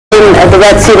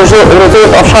Red Sea resort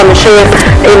of Sharm el-Sheikh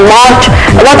in March.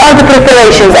 What are the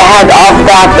preparations ahead of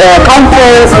that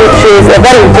conference, which is a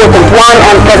very important one,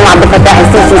 and President Abdel Fattah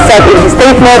al-Sisi said in his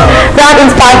statement that in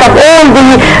spite of all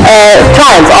the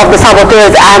trials of the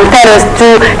saboteurs and terrorists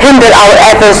to hinder our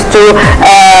efforts to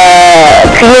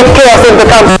create chaos in the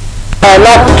country,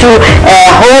 not to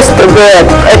host the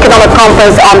economic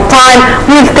conference on time,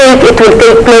 it will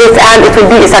take place, and it will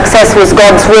be a success with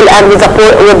God's will and with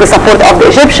the support of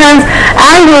the Egyptians.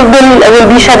 And will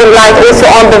be shedding light also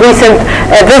on the recent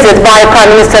visit by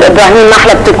Prime Minister Ibrahim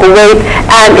Mahlab to Kuwait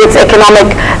and its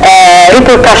economic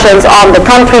repercussions on the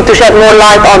country. To shed more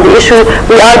light on the issue,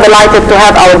 we are delighted to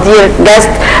have our dear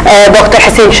guest, Dr.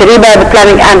 Hussein Shreiba, the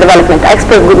Planning and Development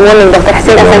Expert. Good morning, Dr.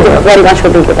 Hussein, and thank you very much for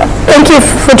being with us. Thank you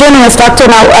for joining us, Doctor.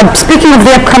 Now, speaking of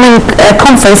the upcoming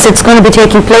conference, it's going to be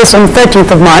taking place on the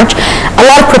 13th of March. A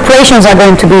lot of preparations are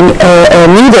going to be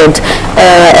needed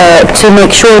to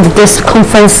make sure that this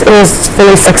conference is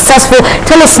very successful.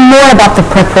 Tell us more about the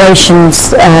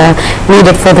preparations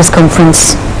needed for this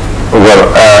conference. Well,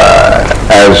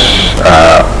 as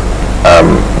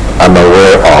I'm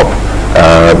aware of,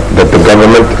 that the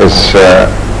government is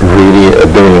really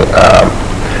doing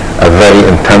a very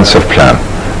intensive plan.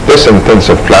 This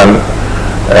intensive plan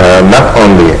not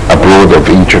only abroad of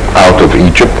Egypt, out of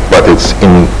Egypt, but it's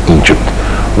in Egypt.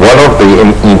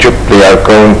 In Egypt, they are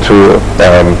going to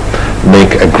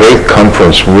make a great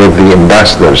conference with the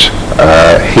ambassadors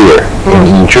here in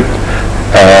Egypt,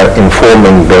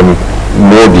 informing them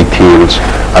more details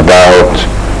about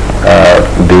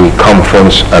the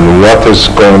conference and what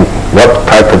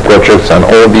type of projects and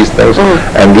all these things.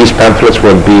 And these pamphlets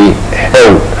will be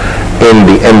held in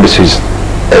the embassies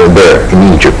there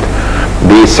in Egypt.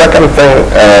 The second thing,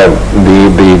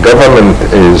 the government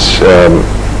is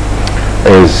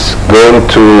going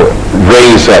to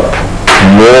raise up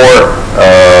more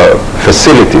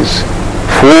facilities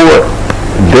for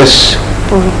this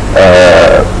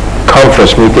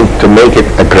conference meeting to make it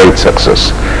a great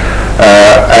success.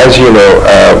 As you know,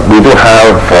 we do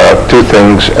have two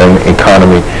things in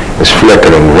economy is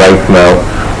flickering right now.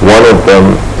 One of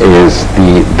them is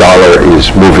the dollar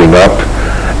is moving up,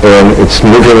 and it's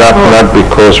moving up not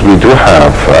because we do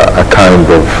have a kind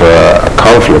of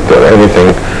conflict or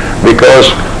anything,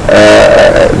 because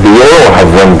the euro have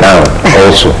went down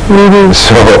also.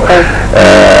 So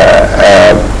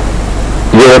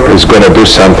Europe is going to do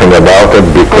something about it,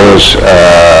 because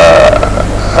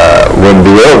when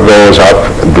the euro goes up,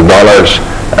 the dollars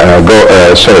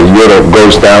euro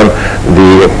goes down,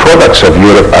 the products of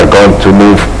Europe are going to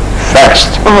move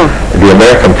fast. The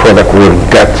American product will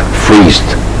get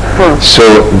freezed. So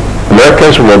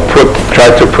Americans will try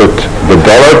to put the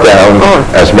dollar down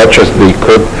as much as they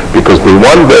could, because they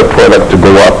want their product to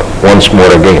go up once more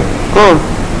again.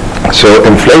 So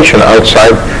inflation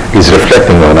outside is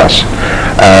reflecting on us.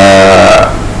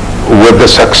 With the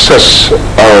success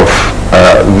of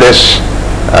this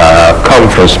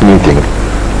conference meeting,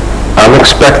 I'm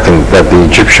expecting that the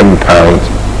Egyptian pound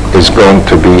is going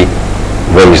to be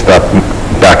raised up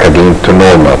back again to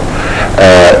normal.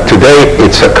 Today,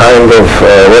 it's a kind of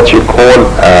what you call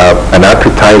an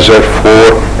appetizer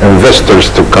for investors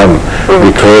to come,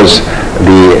 because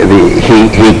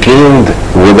he gained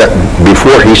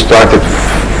before he started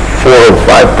 4 or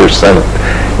 5%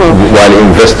 while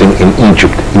investing in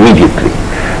Egypt immediately.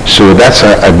 So that's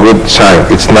a good sign.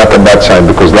 It's not a bad sign,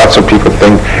 because lots of people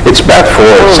think it's bad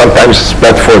sometimes it's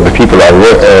bad for the people who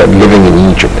are living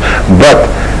in Egypt. But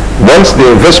once the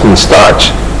investment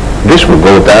starts, this will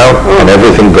go down and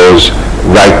everything goes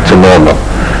right to normal.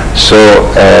 So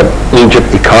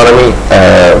Egypt economy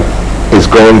is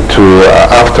going to,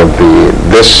 after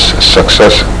this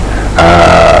success,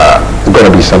 going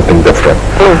to be something different.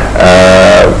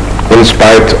 In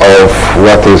spite of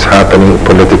what is happening,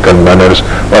 political manners,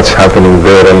 what's happening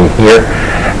there and here,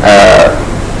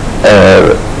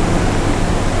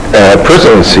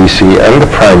 President Sisi and the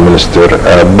Prime Minister,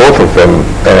 both of them,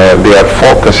 they are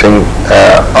focusing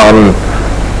on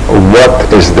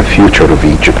what is the future of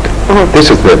Egypt. This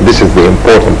is the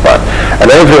important part,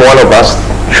 and every one of us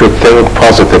should think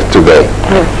positive today.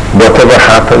 Whatever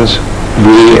happens,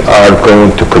 we are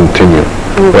going to continue.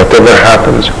 Whatever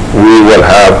happens, we will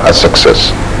have a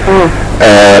success.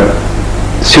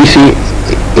 Sisi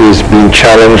is being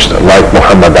challenged like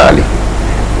Muhammad Ali.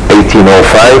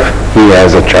 1805, he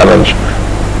has a challenge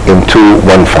in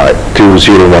 2015.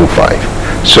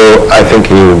 So I think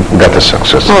he got a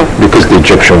success because the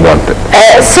Egyptian wanted.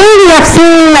 So we have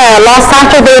seen last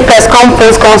Saturday press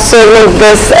conference concerning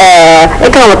this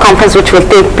economic conference which will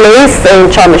take place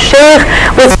in Sharm el-Sheikh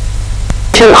with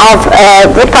of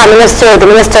the Prime Minister, the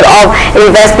Minister of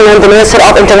Investment, the Minister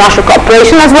of International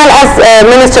Cooperation, as well as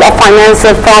Minister of Finance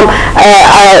from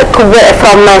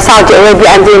Saudi Arabia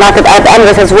and the United Arab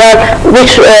Emirates as well,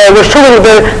 which were showing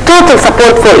their total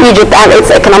support for Egypt and its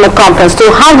economic conference.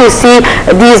 So how do you see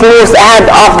these moves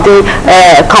ahead of the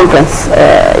conference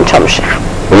in Sharm el-Sheikh?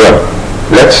 Well,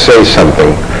 let's say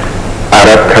something.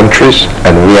 Arab countries,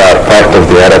 and we are part of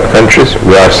the Arab countries,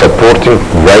 we are supporting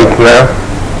right now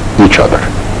each other,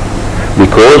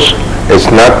 because it's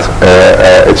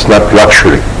not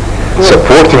luxury.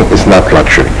 Supporting is not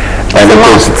luxury, and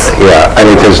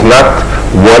it is not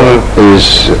one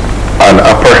is an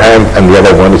upper hand and the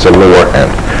other one is a lower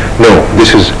hand. No,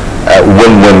 this is a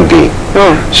win-win game.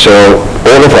 So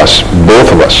all of us, both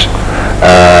of us,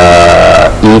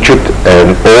 Egypt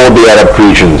and all the Arab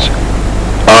regions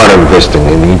are investing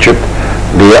in Egypt.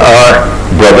 They are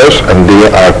brothers and they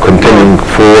are continuing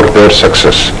for their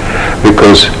success,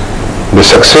 because the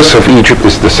success of Egypt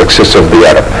is the success of the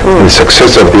Arab. The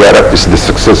success of the Arab is the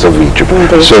success of Egypt.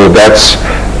 So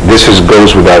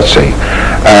goes without saying.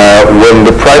 When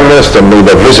the Prime Minister made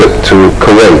a visit to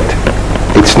Kuwait,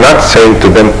 it's not saying to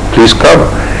them, please come.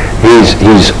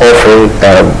 He's offering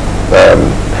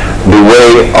the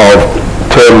way of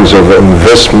terms of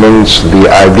investments, the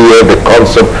idea, the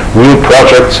concept, new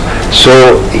projects. So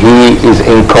he is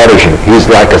encouraging. He's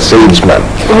like a salesman.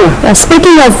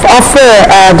 Speaking of offer,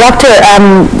 Doctor,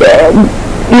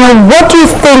 what do you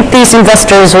think these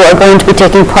investors who are going to be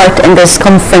taking part in this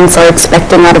conference are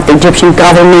expecting out of the Egyptian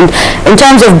government in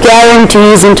terms of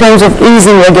guarantees, in terms of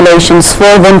easing regulations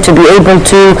for them to be able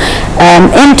to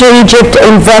enter Egypt,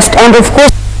 invest, and of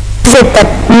course that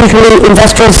usually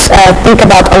investors think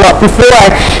about a lot before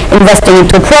investing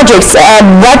into projects.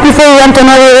 Right before we went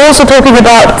on, we were also talking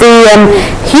about the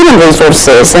human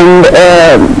resources and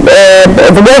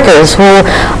the workers who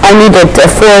are needed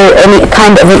for any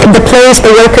kind of the place,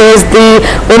 the workers, the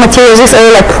raw materials. These are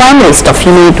like primary stuff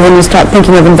you need when you start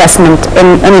thinking of investment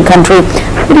in any country.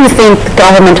 What do you think the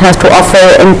government has to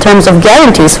offer in terms of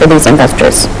guarantees for these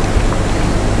investors?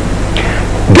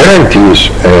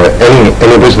 Guarantees,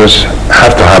 any business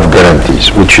have to have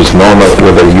guarantees, which is normal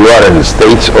whether you are in the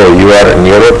States or you are in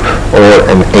Europe or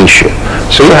in Asia.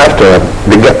 So you have to have,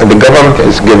 the government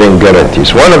is giving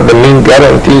guarantees. One of the main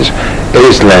guarantees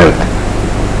is land.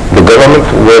 The government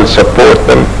will support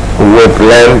them with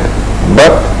land,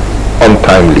 but on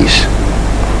time lease.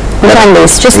 On time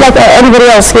lease, just like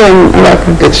anybody else here in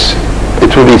America.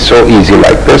 It will be so easy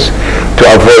like this to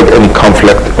avoid any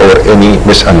conflict or any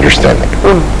misunderstanding.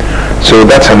 So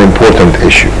that's an important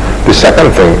issue. The second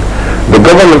thing, the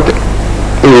government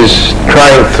is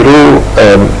trying through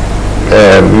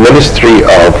Ministry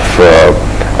of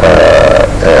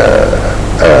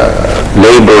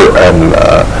Labor and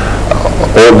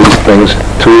all these things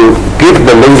to give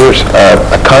the leaders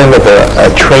a kind of a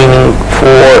training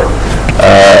for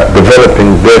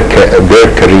developing their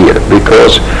career,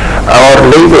 because our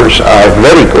laborers are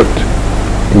very good.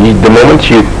 The moment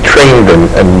you train them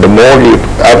and the more you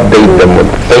update them with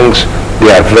things,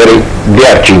 they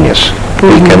are genius.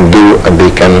 They can do and they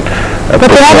can but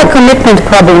they have a commitment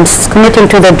problem. Committing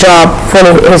to the job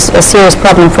is a serious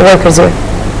problem for workers here,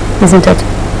 isn't it?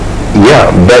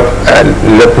 Yeah, but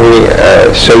let me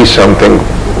say something.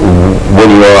 When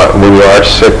you are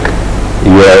sick,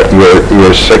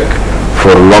 you're sick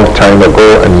for a long time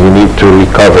ago and you need to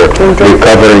recover.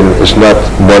 Recovering is not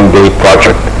one-day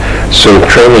project. So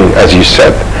training, as you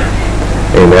said,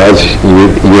 and as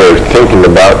you're thinking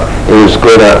about, is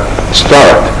going to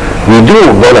start. We do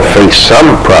going to face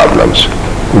some problems.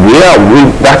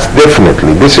 That's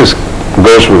definitely,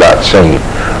 goes without saying.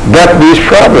 But these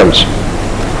problems,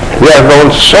 we are going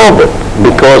to solve it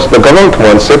because the government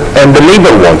wants it and the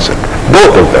labor wants it,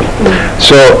 both of them.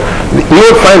 So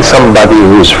you'll find somebody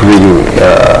who's really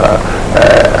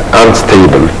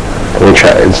unstable, which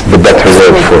is the better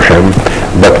word for him.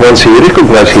 But once he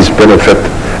recognizes his benefit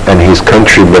and his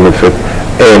country benefit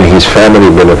and his family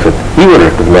benefit, he will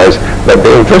recognize that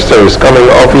the investor is coming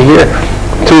over here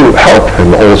to help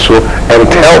him also and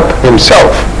help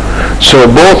himself. So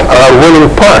both are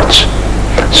winning parts.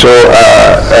 So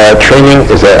training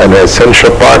is an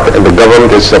essential part, and the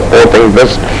government is supporting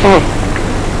this.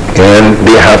 And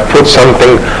they have put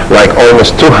something like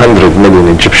almost 200 million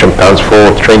Egyptian pounds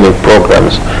for training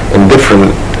programs in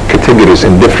different categories,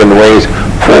 in different ways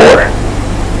for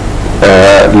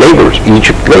laborers,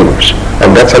 Egypt laborers.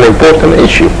 And that's an important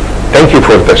issue. Thank you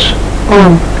for this.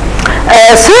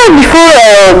 So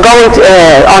before going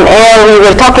on air, we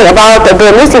were talking about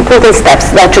the most important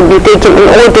steps that should be taken in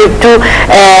order to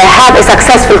have a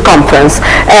successful conference,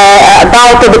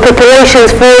 about the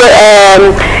preparations for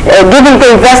giving the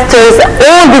investors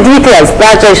all the details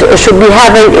that they should be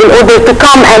having in order to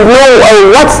come and know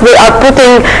what they are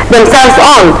putting themselves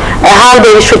on, how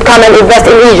they should come and invest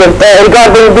in Egypt,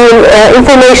 regarding the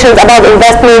information about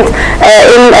investment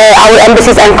in our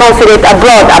embassies and consulate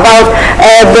abroad, about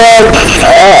the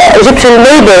Egyptian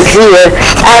labors here,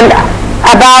 and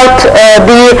about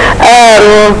the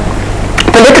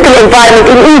political environment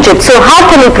in Egypt. So how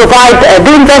can we provide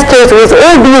the investors with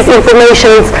all these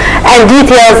informations and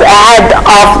details ahead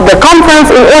of the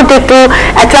conference in order to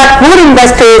attract more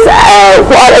investors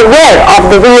who are aware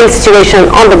of the real situation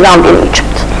on the ground in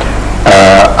Egypt?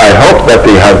 I hope that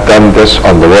they have done this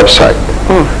on the website.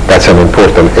 That's an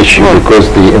important issue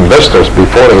because the investors,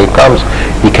 before he comes,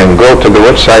 he can go to the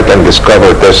website and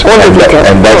discover this,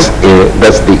 and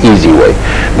that's the easy way.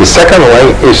 The second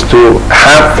way is to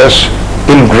have this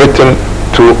in written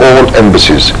to all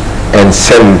embassies and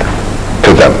send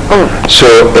to them. So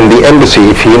in the embassy,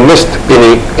 if he missed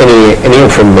any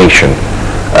information,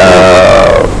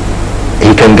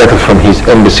 he can get it from his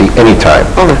embassy anytime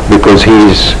because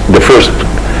he's the first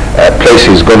place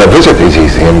he's going to visit is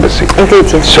his embassy. Indeed,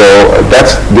 yes. So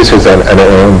this is an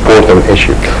important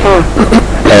issue.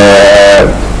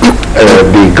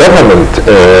 The government,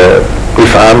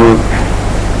 if I'm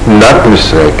not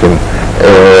mistaken,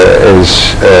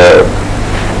 is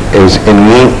in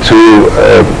need to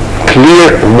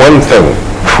clear one thing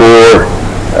for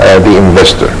the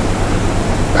investor.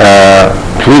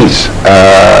 Please,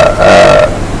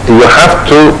 you have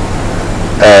to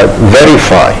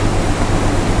verify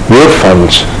your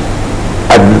funds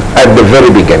at the very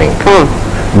beginning,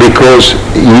 because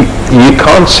you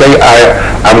can't say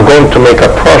I'm going to make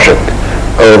a project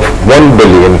of $1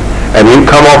 billion and you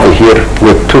come over here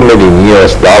with $2 million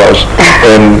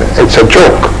and it's a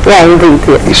joke. Yeah, indeed.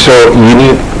 Yes. So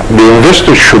the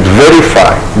investors should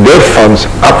verify their funds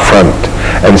up front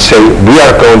and say we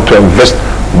are going to invest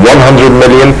 100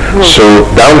 million, so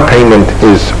down payment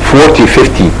is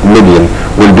 40-50 million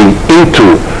will be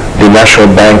into the national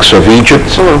banks of Egypt,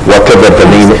 whatever the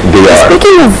name they are.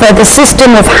 Speaking of the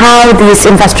system of how these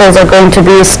investors are going to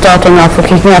be starting off or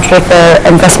kicking off with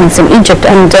investments in Egypt,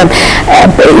 and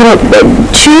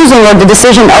choosing or the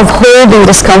decision of holding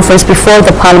this conference before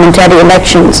the parliamentary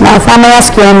elections. Now, if I may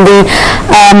ask you on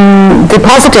the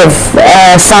positive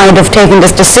side of taking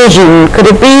this decision, could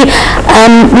it be,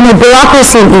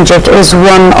 bureaucracy in Egypt is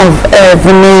one of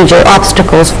the major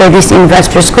obstacles for these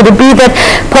investors. Could it be that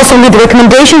possibly the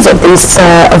recommendations of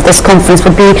this conference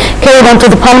would be carried on to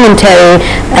the parliament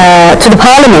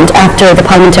after the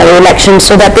parliamentary election,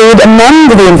 so that they would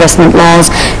amend the investment laws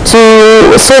to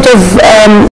sort of